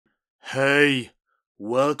Hey,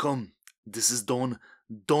 welcome. This is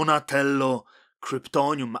Donatello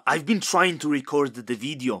Kryptonium. I've been trying to record the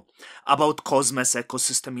video about Cosmos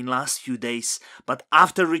ecosystem in last few days, but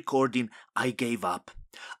after recording, I gave up.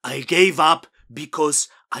 I gave up because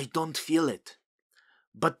I don't feel it.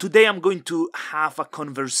 But today I'm going to have a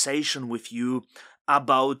conversation with you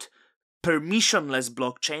about permissionless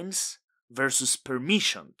blockchains versus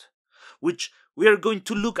permissioned, which we are going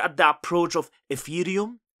to look at the approach of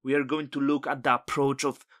Ethereum. We are going to look at the approach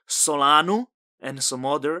of Solana and some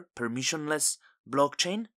other permissionless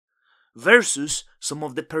blockchain versus some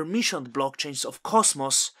of the permissioned blockchains of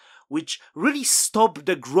Cosmos, which really stop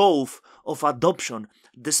the growth of adoption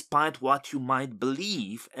despite what you might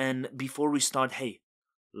believe. And before we start, hey,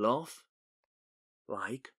 love,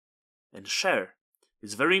 like, and share.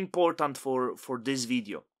 It's very important for this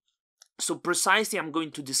video. So precisely I'm going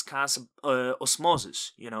to discuss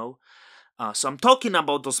Osmosis, So I'm talking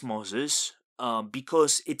about Osmosis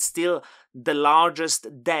because it's still the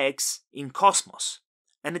largest DEX in Cosmos.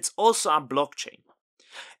 And it's also a blockchain.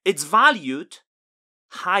 It's valued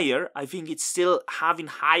higher. I think it's still having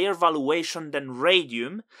higher valuation than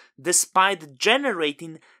Radium, despite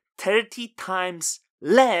generating 30 times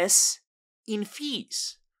less in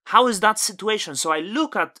fees. How is that situation? So I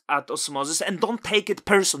look at Osmosis and don't take it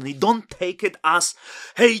personally. Don't take it as,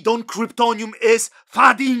 hey, Don Kryptonium is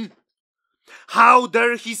fadding. How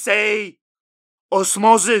dare he say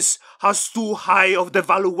Osmosis has too high of the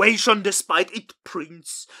valuation despite it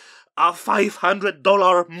prints a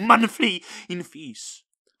 $500 monthly in fees.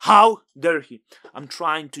 How dare he? I'm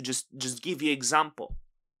trying to just give you example.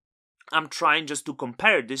 I'm trying just to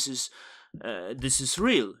compare. This is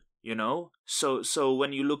real. So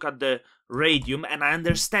when you look at the Radium, and I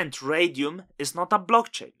understand Radium is not a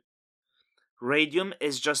blockchain. Radium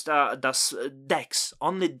is just a DEX,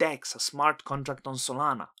 only DEX, a smart contract on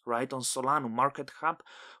Solana, right? On Solana market cap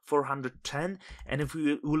 410, and if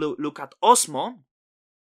we look at Osmo,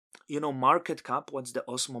 market cap, what's the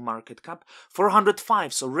Osmo market cap?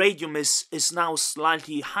 405. So Radium is now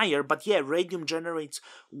slightly higher, but yeah, Radium generates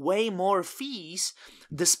way more fees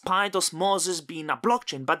despite Osmosis being a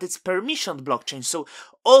blockchain, but it's permissioned blockchain. So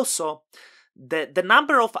also the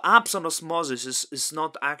number of apps on Osmosis is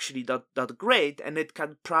not actually that great, and it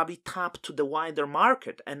can probably tap to the wider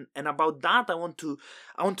market. And about that I want to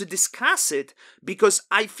discuss it, because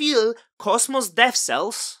I feel Cosmos dev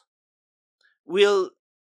cells will,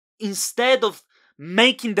 instead of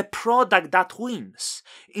making the product that wins,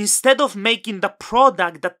 instead of making the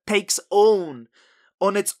product that takes on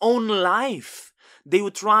its own life, they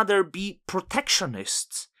would rather be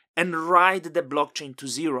protectionists and ride the blockchain to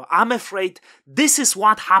zero. I'm afraid this is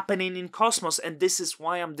what's happening in Cosmos, and this is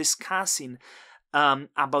why I'm discussing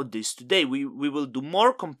about this today. We will do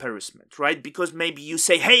more comparison, right? Because maybe you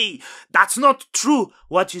say, hey, that's not true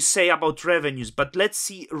what you say about revenues, but let's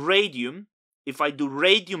see Radium. If I do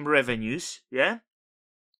Radium revenues, yeah?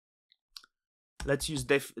 Let's use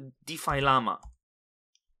DeFi Llama.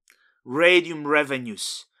 Radium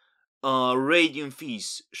revenues. Radium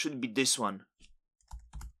fees should be this one.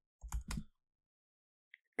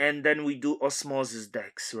 And then we do Osmosis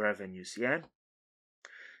DEX revenues, yeah?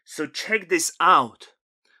 So check this out.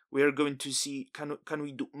 We are going to see, can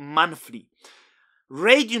we do monthly?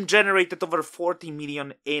 Radium generated over 40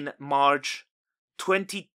 million in March,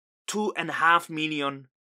 22.5 million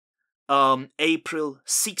April,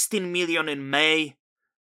 16 million in May,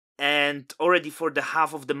 and already for the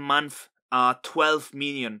half of the month, 12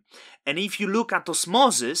 million. And if you look at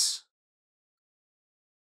Osmosis,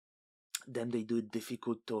 then they do it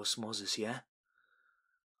difficult to Osmosis, yeah?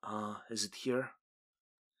 Is it here?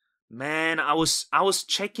 Man, I was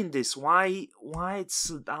checking this. Why it's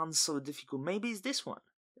done so difficult? Maybe it's this one.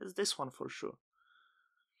 It's this one for sure.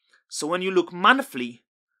 So when you look monthly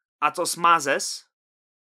at Osmosis,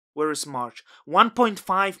 where is March?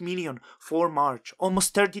 1.5 million for March,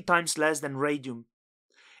 almost 30 times less than Radium.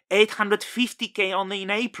 850k only in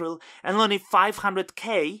April, and only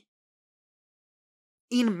 500k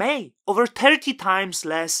in May, over 30 times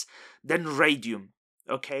less than Radium,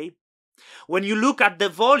 okay? When you look at the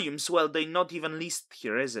volumes, well, they're not even listed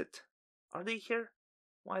here, is it? Are they here?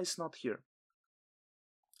 Why is not here?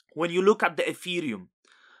 When you look at the Ethereum,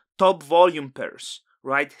 top volume pairs,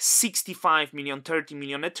 right? 65 million, 30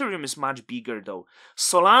 million. Ethereum is much bigger though.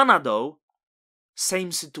 Solana though,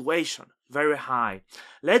 same situation, very high.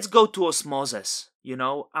 Let's go to Osmosis,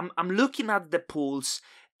 I'm looking at the pools,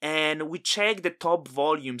 and we check the top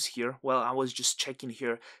volumes here. Well, I was just checking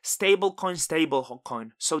here.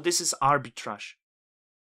 Stablecoin. So this is arbitrage.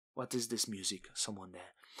 What is this music? Someone there.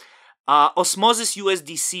 Osmosis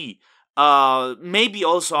USDC. maybe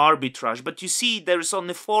also arbitrage. But you see, there is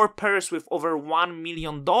only 4 pairs with over $1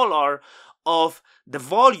 million of the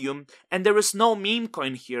volume, and there is no meme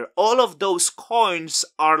coin here. All of those coins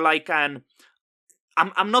are like an...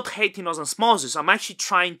 I'm not hating on Osmosis. I'm actually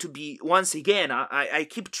trying to be, once again, I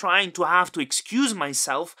keep trying to have to excuse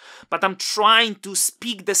myself, but I'm trying to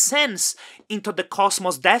speak the sense into the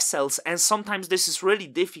Cosmos dev cells, and sometimes this is really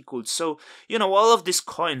difficult. So, you know, all of these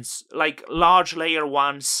coins, like large layer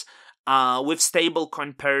ones, with stable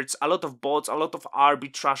coin pairs, a lot of bots, a lot of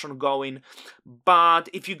arbitrage ongoing. But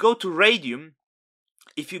if you go to Radium,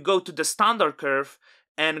 if you go to the standard curve,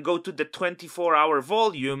 and go to the 24-hour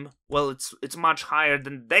volume, well, it's much higher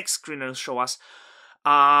than the DEX screeners show us.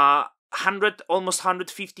 Almost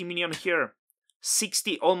 150 million here,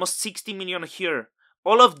 almost 60 million here.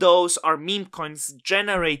 All of those are meme coins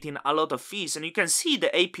generating a lot of fees, and you can see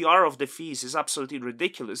the APR of the fees is absolutely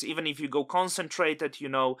ridiculous. Even if you go concentrated, you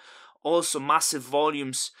know, also massive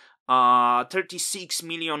volumes. 36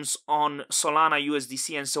 millions on Solana,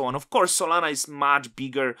 USDC, and so on. Of course, Solana is much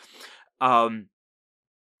bigger.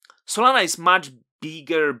 Solana is much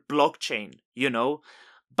bigger blockchain, you know,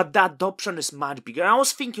 but the adoption is much bigger. I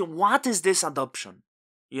was thinking, what is this adoption,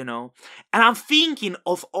 you know? And I'm thinking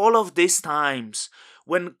of all of these times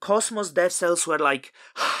when Cosmos dev cells were like,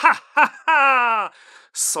 ha ha ha,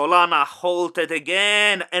 Solana halted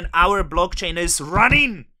again and our blockchain is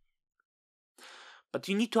running. But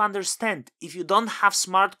you need to understand, if you don't have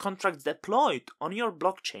smart contracts deployed on your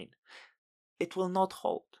blockchain, it will not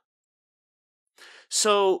halt.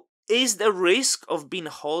 So, is the risk of being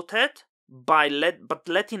halted by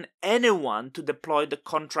letting anyone to deploy the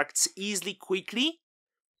contracts easily, quickly,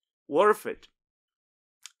 worth it?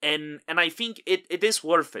 And I think it is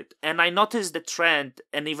worth it. And I notice the trend,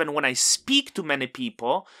 and even when I speak to many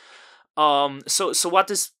people, so what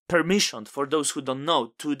is permission, for those who don't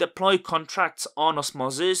know? To deploy contracts on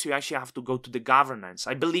Osmosis, you actually have to go to the governance.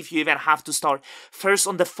 I believe you even have to start first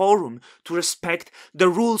on the forum to respect the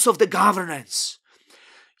rules of the governance.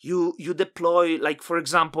 You deploy, like, for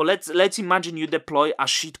example, let's imagine you deploy a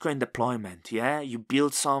shitcoin deployment, yeah? You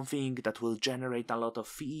build something that will generate a lot of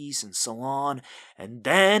fees and so on, and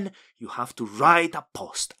then you have to write a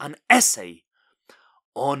post, an essay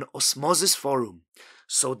on Osmosis forum,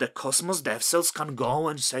 so the Cosmos dev cells can go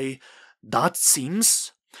and say, that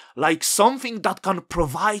seems like something that can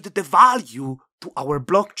provide the value to our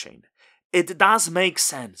blockchain. It does make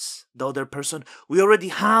sense. The other person, we already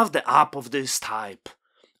have the app of this type.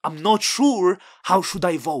 I'm not sure, how should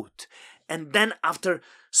I vote? And then after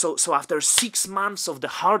 6 months of the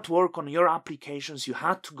hard work on your applications, you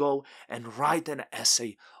had to go and write an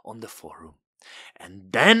essay on the forum.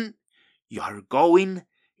 And then you are going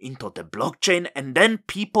into the blockchain, and then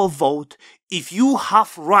people vote if you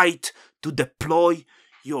have right to deploy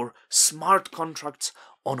your smart contracts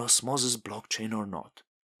on Osmosis blockchain or not.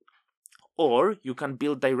 Or you can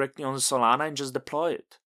build directly on Solana and just deploy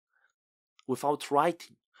it without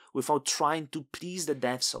writing, without trying to please the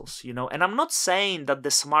dev cells, you know. And I'm not saying that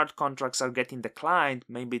the smart contracts are getting declined,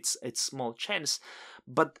 maybe it's small chance,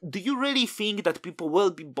 but do you really think that people will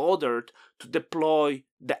be bothered to deploy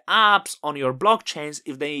the apps on your blockchains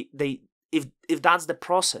if that's the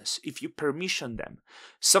process, if you permission them?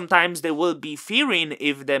 Sometimes they will be fearing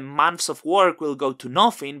if the months of work will go to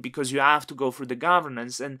nothing because you have to go through the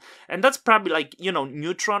governance, and that's probably, like, you know,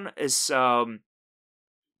 Neutron is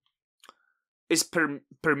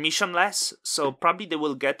permissionless, so probably they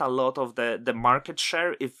will get a lot of the market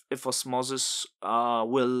share if Osmosis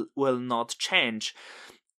will not change.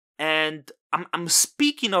 And I'm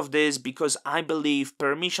speaking of this because I believe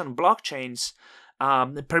permission blockchains,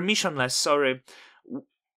 permissionless, sorry,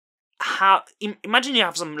 imagine you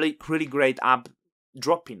have some really great app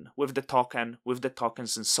dropping with the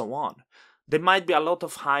tokens and so on. There might be a lot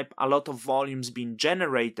of hype, a lot of volumes being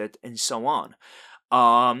generated and so on.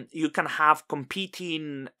 You can have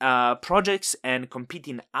competing projects and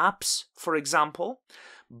competing apps, for example,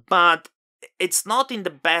 but it's not in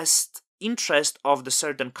the best interest of the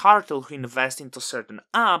certain cartel who invest into certain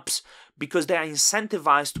apps, because they are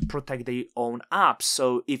incentivized to protect their own apps.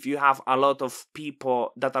 So if you have a lot of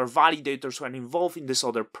people that are validators who are involved in these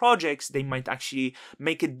other projects, they might actually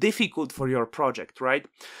make it difficult for your project, right?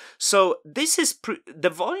 So this is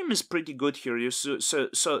the volume is pretty good here.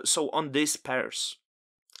 So on these pairs,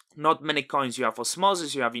 not many coins. You have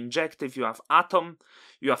Osmosis, you have Injective, you have Atom,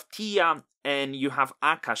 you have TIA, and you have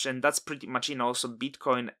Akash, and that's pretty much in also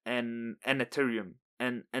Bitcoin and Ethereum.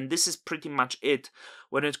 And this is pretty much it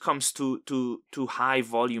when it comes to high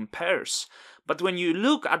volume pairs. But when you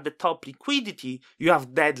look at the top liquidity, you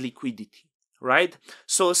have dead liquidity, right?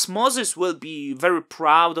 So Osmosis will be very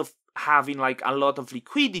proud of having like a lot of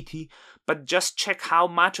liquidity, but just check how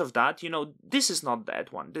much of that, this is not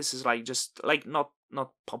that one. This is like just like not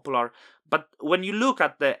popular. But when you look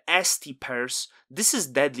at the ST pairs, this is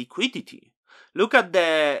dead liquidity. Look at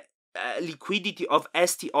the liquidity of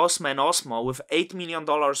ST Osmo and Osmo with $8 million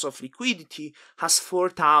of liquidity, has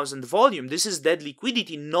 4,000 volume. This is dead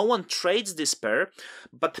liquidity. No one trades this pair,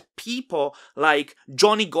 but people like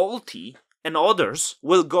Johnny Galti and others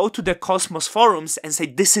will go to the Cosmos forums and say,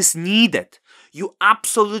 this is needed. You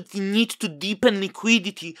absolutely need to deepen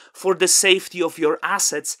liquidity for the safety of your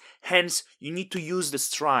assets. Hence, you need to use the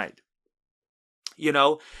stride.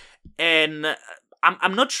 And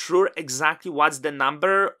I'm not sure exactly what's the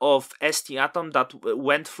number of ST Atom that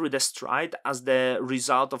went through the stride as the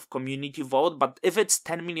result of community vote, but if it's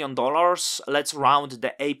 $10 million, let's round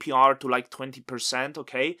the APR to like 20%,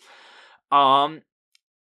 okay?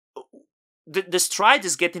 The stride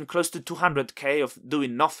is getting close to 200k of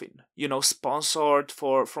doing nothing, sponsored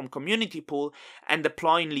from community pool and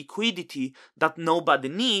deploying liquidity that nobody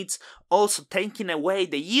needs, also taking away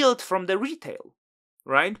the yield from the retail,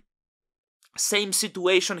 right? Same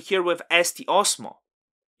situation here with ST Osmo.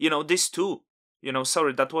 This too.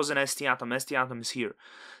 Sorry, that wasn't ST Atom. ST Atom is here.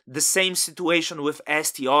 The same situation with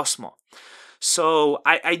ST Osmo. So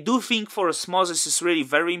I do think for Osmosis it's really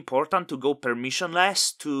very important to go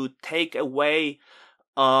permissionless, to take away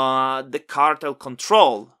the cartel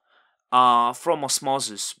control from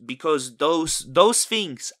Osmosis, because those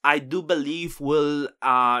things I do believe will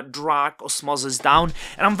drag Osmosis down.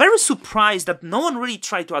 And I'm very surprised that no one really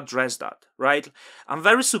tried to address that, right? I'm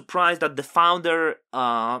very surprised that the founder,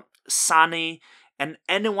 Sunny, and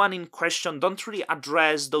anyone in question don't really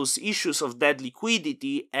address those issues of dead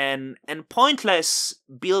liquidity and pointless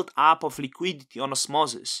build up of liquidity on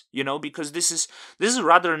Osmosis, because this is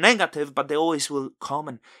rather negative, but they always will come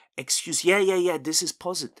and excuse, yeah, this is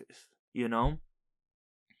positive,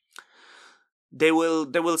 They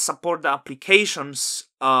will support the applications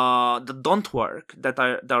that don't work, that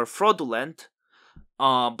are fraudulent,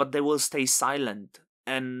 but they will stay silent.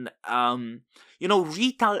 And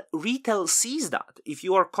retail sees that. If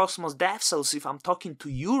you are Cosmos Dev Cells, if I'm talking to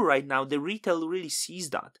you right now, the retail really sees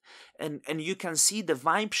that, and you can see the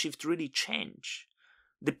vibe shift really change.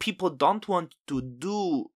 The people don't want to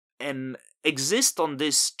do and exist on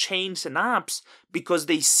these chains and apps because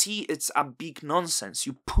they see it's a big nonsense.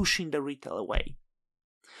 You're pushing the retail away.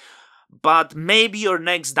 But maybe your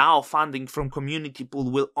next DAO funding from community pool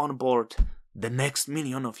will onboard the next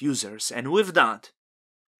million of users, and with that,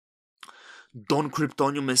 don't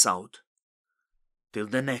Kryptonium miss out. Till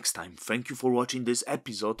the next time, thank you for watching this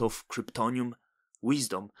episode of Kryptonium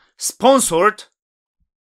Wisdom, sponsored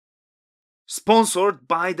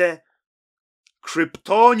by the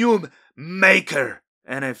Kryptonium Maker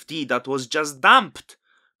NFT that was just dumped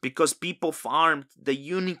because people farmed the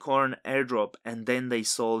unicorn airdrop and then they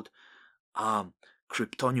sold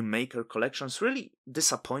Kryptonium Maker collections. Really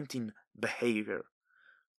disappointing behavior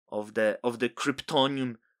of the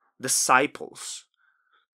Kryptonium disciples.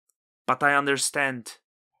 But I understand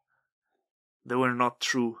they were not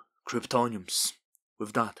true Kryptoniums.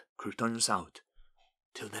 With that, Kryptonium's out.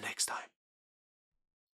 Till the next time.